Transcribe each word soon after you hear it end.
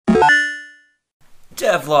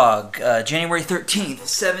Devlog, January 13th,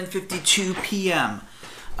 7:52 p.m.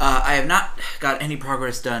 I have not got any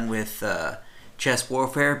progress done with Chess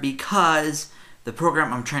Warfare because the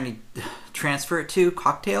program I'm trying to transfer it to,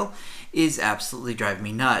 Cocktail, is absolutely driving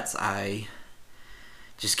me nuts. I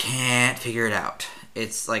just can't figure it out.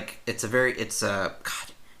 It's an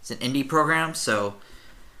indie program, so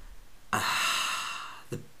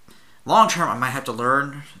the long term I might have to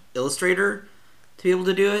learn Illustrator to be able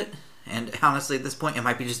to do it. And honestly, at this point, it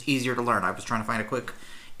might be just easier to learn. I was trying to find a quick,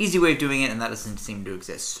 easy way of doing it, and that doesn't seem to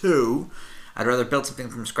exist. So, I'd rather build something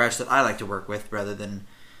from scratch that I like to work with rather than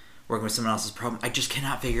working with someone else's problem. I just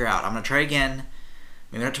cannot figure out. I'm going to try again.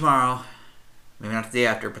 Maybe not tomorrow. Maybe not the day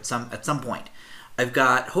after, but at some point. I've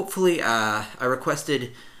got, hopefully, I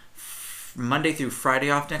requested Monday through Friday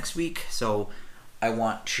off next week, so I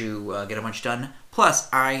want to get a bunch done. Plus,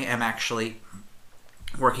 I am actually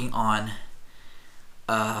working on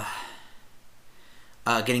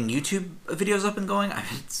getting YouTube videos up and going.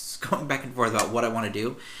 It's going back and forth about what I want to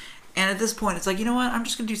do. And at this point, it's like, you know what? I'm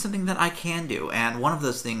just going to do something that I can do. And one of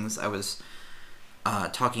those things I was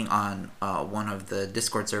talking on one of the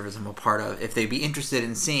Discord servers I'm a part of, if they'd be interested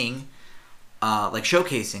in seeing like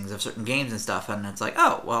showcasings of certain games and stuff. And it's like,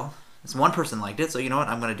 oh, well, this one person liked it, so you know what?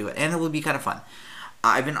 I'm going to do it. And it will be kind of fun.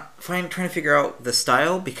 I've been trying to figure out the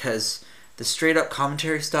style because the straight-up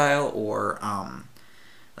commentary style or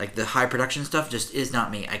like the high production stuff just is not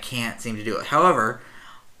me. I can't seem to do it. However,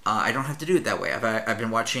 I don't have to do it that way. I've been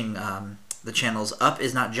watching the channels Up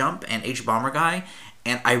Is Not Jump and H Bomber Guy,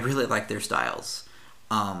 and I really like their styles.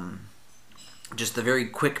 Just the very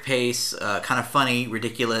quick pace, kind of funny,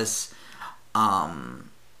 ridiculous.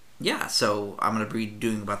 Yeah, so I'm going to be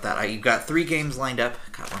doing about that. You've got 3 games lined up.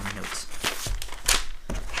 God, where are my notes?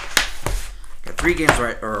 Got 3 games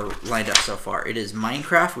lined up so far. It is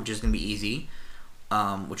Minecraft, which is going to be easy.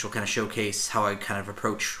 Which will kind of showcase how I kind of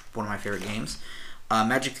approach one of my favorite games.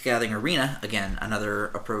 Magic the Gathering Arena, again, another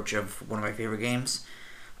approach of one of my favorite games.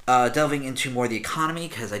 Delving into more of the economy,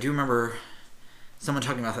 because I do remember someone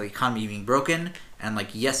talking about the economy being broken, and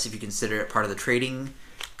like, yes, if you consider it part of the trading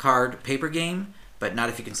card paper game, but not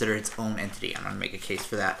if you consider its own entity. I'm going to make a case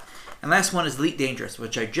for that. And last one is Elite Dangerous,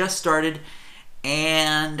 which I just started,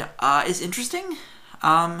 and is interesting.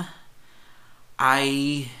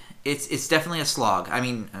 It's definitely a slog. I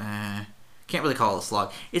mean, can't really call it a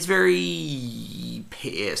slog. It's very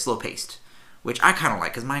slow-paced, which I kind of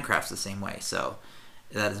like, because Minecraft's the same way, so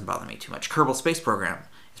that doesn't bother me too much. Kerbal Space Program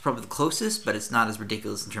is probably the closest, but it's not as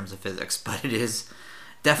ridiculous in terms of physics, but it is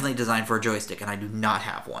definitely designed for a joystick, and I do not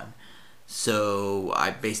have one. So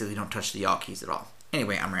I basically don't touch the yaw keys at all.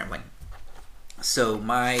 Anyway, I'm rambling. So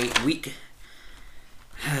my week...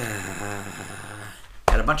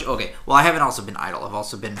 Got a bunch of... Okay, well, I haven't also been idle. I've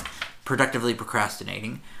also been productively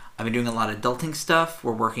procrastinating. I've been doing a lot of adulting stuff.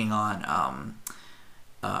 We're working on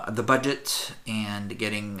the budget and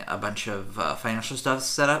getting a bunch of financial stuff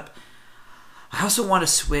set up. I also want to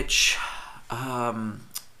switch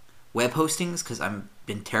web hostings because I've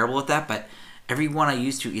been terrible at that, but every one I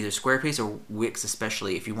used to, either Squarespace or Wix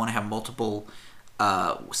especially, if you want to have multiple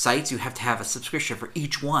sites, you have to have a subscription for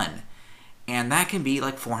each one. And that can be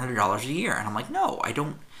like $400 a year. And I'm like, no, I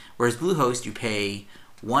don't. Whereas Bluehost, you pay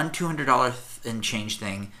 $200 and change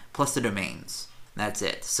thing plus the domains. That's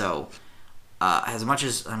it. So as much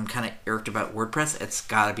as I'm kind of irked about WordPress, it's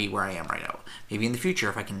got to be where I am right now. Maybe in the future,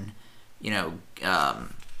 if I can,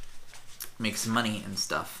 make some money and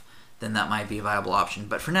stuff, then that might be a viable option.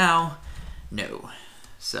 But for now, no.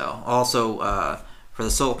 So also for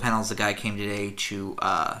the solar panels, the guy came today to...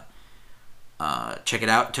 check it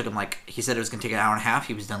out. It took him he said it was going to take an hour and a half.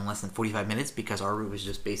 He was done in less than 45 minutes because our roof is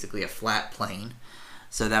just basically a flat plane.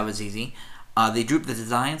 So that was easy. They drew up the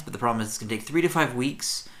designs, but the problem is it's going to take 3 to 5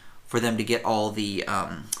 weeks for them to get all the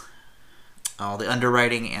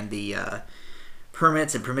underwriting and the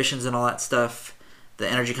permits and permissions and all that stuff. The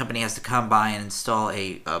energy company has to come by and install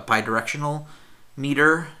a bidirectional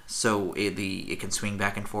meter so it can swing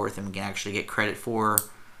back and forth and we can actually get credit for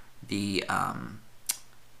the...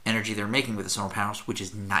 energy they're making with the solar panels, which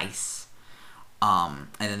is nice. And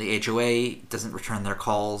then the HOA doesn't return their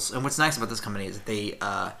calls. And what's nice about this company is that they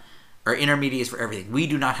are intermediaries for everything. We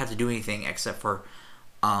do not have to do anything except for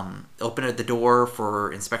open the door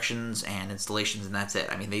for inspections and installations, and that's it.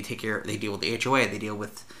 I mean, they deal with the HOA, they deal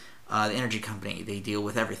with the energy company, they deal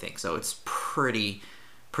with everything. So it's pretty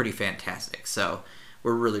fantastic. So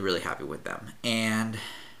we're really, really happy with them. And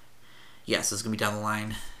yes, it's going to be down the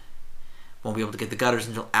line. Won't be able to get the gutters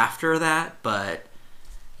until after that, but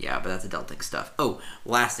yeah, but that's adulting stuff. Oh,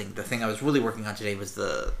 last thing, the thing I was really working on today was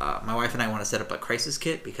my wife and I want to set up a crisis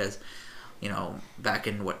kit because back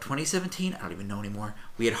in 2017? I don't even know anymore.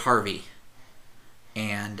 We had Harvey,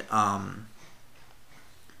 and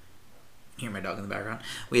hear my dog in the background.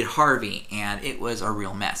 We had Harvey, and it was a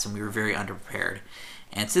real mess, and we were very underprepared.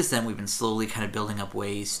 And since then, we've been slowly kind of building up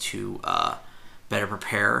ways to better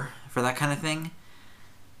prepare for that kind of thing.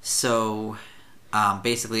 So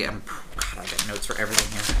basically, I got notes for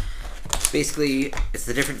everything here. Basically, it's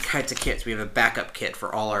the different types of kits. We have a backup kit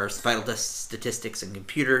for all our vital statistics and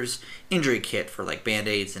computers, injury kit for like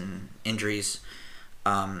band-aids and injuries,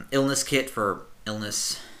 illness kit for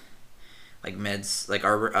illness, like meds, like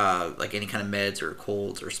our like any kind of meds or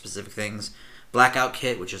colds or specific things, blackout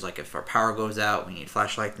kit, which is like if our power goes out, we need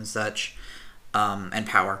flashlights and such, and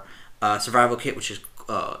power, survival kit, which is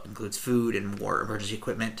includes food and more emergency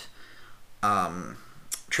equipment,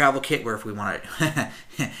 travel kit, where if we want to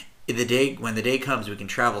when the day comes, we can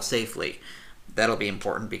travel safely. That'll be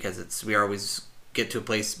important because we always get to a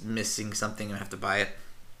place missing something and have to buy it.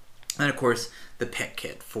 And of course, the pet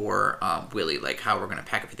kit for Willie, like how we're going to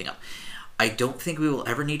pack everything up. I don't think we will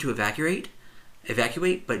ever need to evacuate,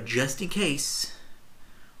 but just in case,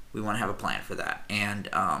 we want to have a plan for that. And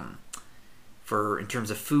in terms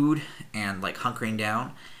of food and like hunkering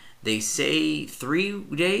down, they say 3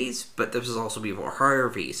 days, but this is also before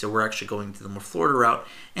Harvey, so we're actually going to the more Florida route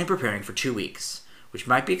and preparing for 2 weeks, which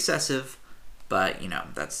might be excessive, but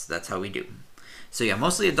that's how we do. So yeah,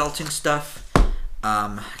 mostly adulting stuff.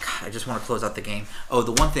 God, I just want to close out the game. Oh,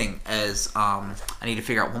 the one thing is I need to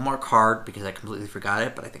figure out one more card because I completely forgot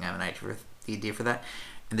it, but I think I have an idea for that.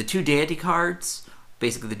 And the 2 deity cards,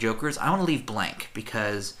 basically the Jokers, I want to leave blank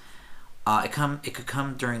because it could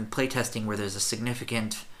come during playtesting where there's a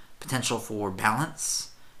significant potential for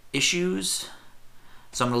balance issues.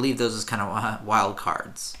 So I'm going to leave those as kind of wild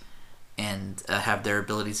cards and have their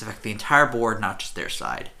abilities affect the entire board, not just their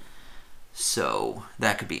side. So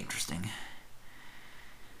that could be interesting.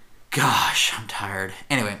 Gosh, I'm tired.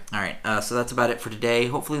 Anyway, alright, so that's about it for today.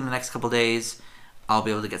 Hopefully in the next couple days, I'll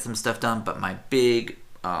be able to get some stuff done, but my big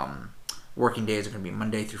working days are going to be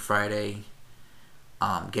Monday through Friday,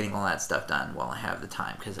 getting all that stuff done while I have the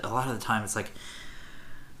time. Because a lot of the time, it's like,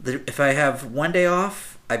 if I have 1 day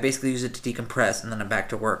off, I basically use it to decompress, and then I'm back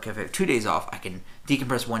to work. If I have 2 days off, I can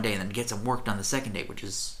decompress 1 day and then get some work done the second day, which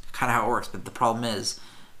is kind of how it works. But the problem is,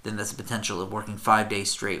 then there's the potential of working 5 days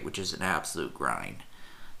straight, which is an absolute grind.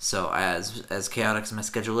 So as chaotic as my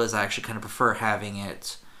schedule is, I actually kind of prefer having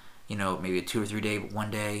it, maybe a 2 or 3 day, but 1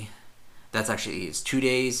 day. It's 2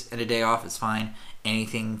 days and a day off. It's fine.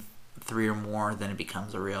 Anything 3 or more, then it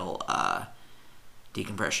becomes a real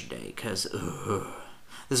decompression day. Because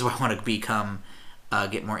this is why I want to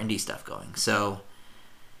get more indie stuff going. So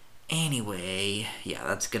anyway,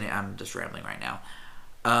 yeah, I'm just rambling right now.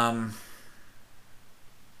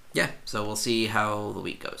 Yeah, so we'll see how the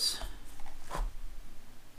week goes.